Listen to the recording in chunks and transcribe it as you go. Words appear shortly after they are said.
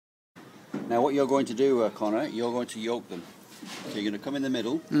Now what you're going to do, Connor, you're going to yoke them. So you're going to come in the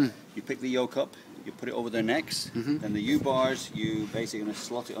middle, you pick the yoke up, you put it over their necks, then the U-bars, you basically going to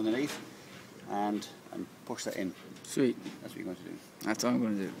slot it underneath and push that in. Sweet. That's what you're going to do. That's what I'm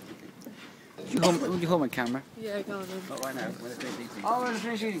going to do. Would you hold my camera? Yeah, go on then. Not right now, when it's finished eating. Oh, when it's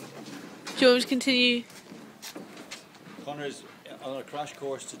finished eating. Do you want me to continue? Connor's on a crash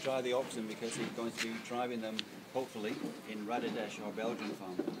course to drive the oxen because he's going to be driving them, hopefully, in Radadesh, our Belgian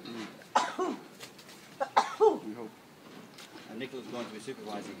farm. We hope. And Nicola's going to be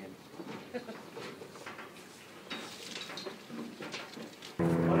supervising him.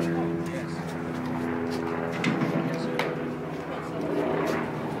 Yes. Yes, sir.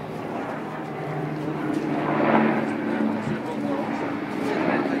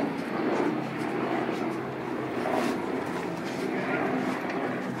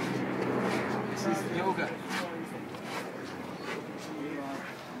 This is yoga.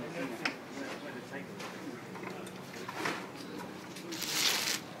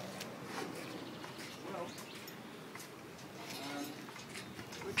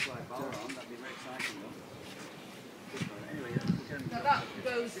 Now that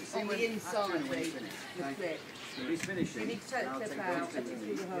goes on the inside, the clip. So he's finishing. You need to take the clip out and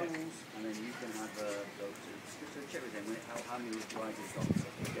through the holes. And then you can have those two. Just check with him how many rides he's got.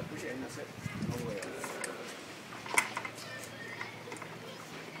 Yeah, push it in, that's it. All the way up.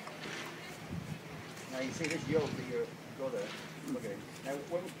 Now you see this yoke that you've got there. Look at it. Now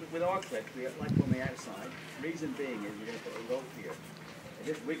with our clip, we like on the outside. Reason being is we're going to put a rope here. And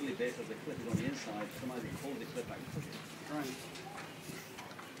this wiggly bit of the clip is on the inside. Sometimes you pull the clip back and push it. Right.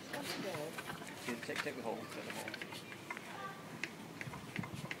 Take the hole. Take the hole.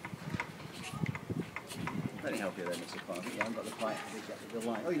 Let me help you there, Mr. Clark. I think you haven't got the pipe. The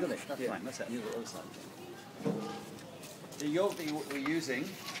line. Oh, you got it. That's fine. That's it. I knew the other side. The yoke that we're using,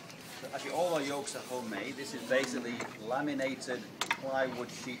 actually all our yokes are homemade. This is basically laminated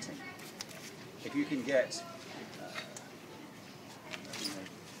plywood sheeting. If you can get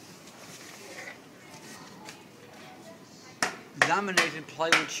Laminated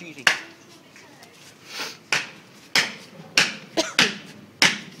plywood sheeting.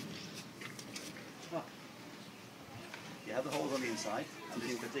 you have the holes on the inside, in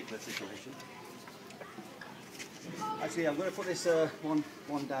this particular situation. Actually, I'm going to put this one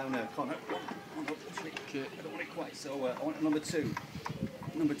down, Connor. Actually, I don't want it quite so. I want number two.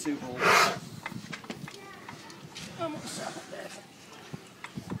 Number 2 hole.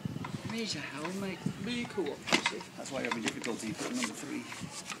 Major hell, mate. Really cool. That's why you're having difficulty putting number 3.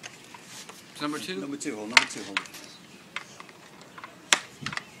 Number 2? Number 2 hole. Number 2 hole.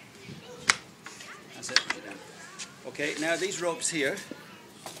 That's it. Put it down. Okay. Now these ropes here.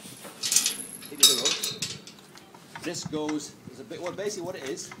 Look at the rope. This goes. There's a bit. Well, basically what it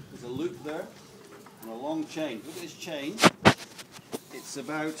is. There's a loop there and a long chain. Look at this chain. It's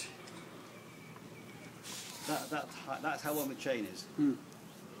about. That's how long the chain is.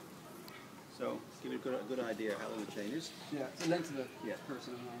 So give you a good idea how long the chain is. Yeah, it's the length of the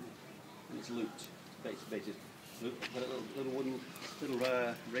person around it. And it's looped. Basically, got a little wooden ring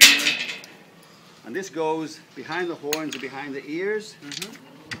there. And this goes behind the horns and behind the ears,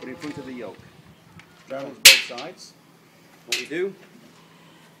 but in front of the yoke. Travels both sides. What we do,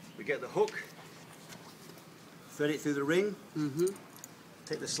 we get the hook, thread it through the ring,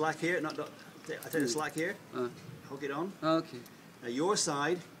 take the slack here, I take the slack here, hook it on. Okay. Now your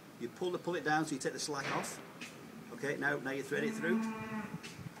side, you pull it down so you take the slack off. Okay, now you thread it through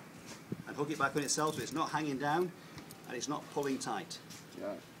and hook it back on itself so it's not hanging down and it's not pulling tight.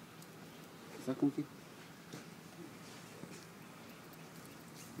 Yeah. Is that comfy?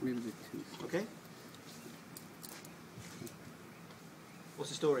 Really big too. Okay?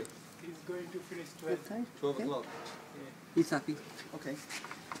 What's the story? He's going to finish 12. 12 o'clock. He's happy. Okay.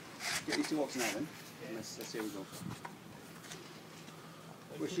 Get these 2 oxen out then. Let's see how we go.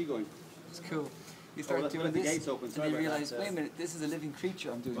 Where's she going? It's cool. You start let's doing let the this, gates open. and Sorry you about realise, that, wait a minute, this is a living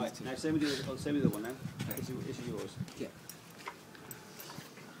creature I'm doing Right, this to. now send me the one now. This is yours. Yeah.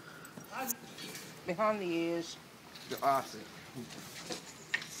 Behind the ears. The arse.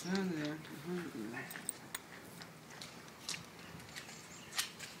 Stand there. Behind the ears.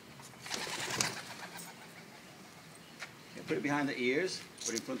 Okay, put it behind the ears,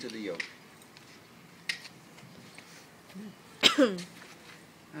 but in front of the yoke.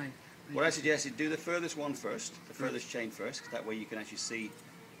 Aye. What I suggest is do the furthest one first, the furthest chain first, 'cause that way you can actually see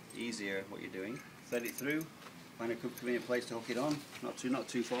easier what you're doing. Thread it through, find a convenient place to hook it on, not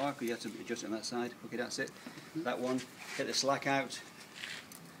too far, because you have to adjust it on that side. Okay, that's it. That one, get the slack out,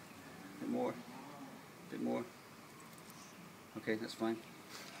 a bit more. Okay, that's fine.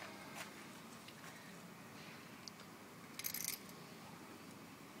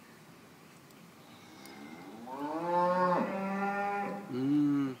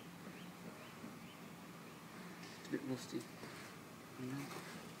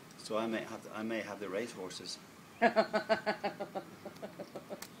 So I may have the race horses.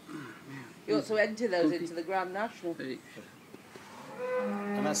 You also enter those into the Grand National. Very.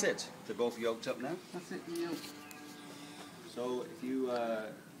 And that's it. They're both yoked up now. That's it. Yeah. So if you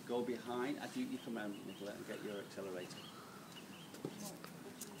go behind, after you come around, Nicola, and get your accelerator.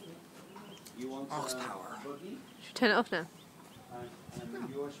 You want Horsepower. buggy Should we turn it off now? and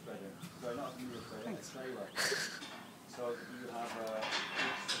your spreader. Sorry, not a your spreader, a trailer. So you have a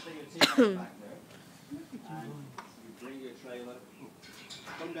thing of tea back there, and you bring your trailer,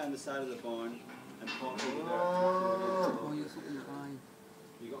 come down the side of the barn, and park over there. Oh, you're something that I.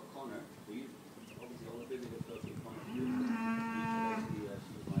 You got Connor, who you obviously all the busy with Connor. You basically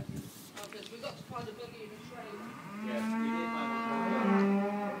supervise him. Because we've got to find a buggy and a trailer. Yes, we did have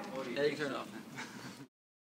a Yeah, you can turn it off now.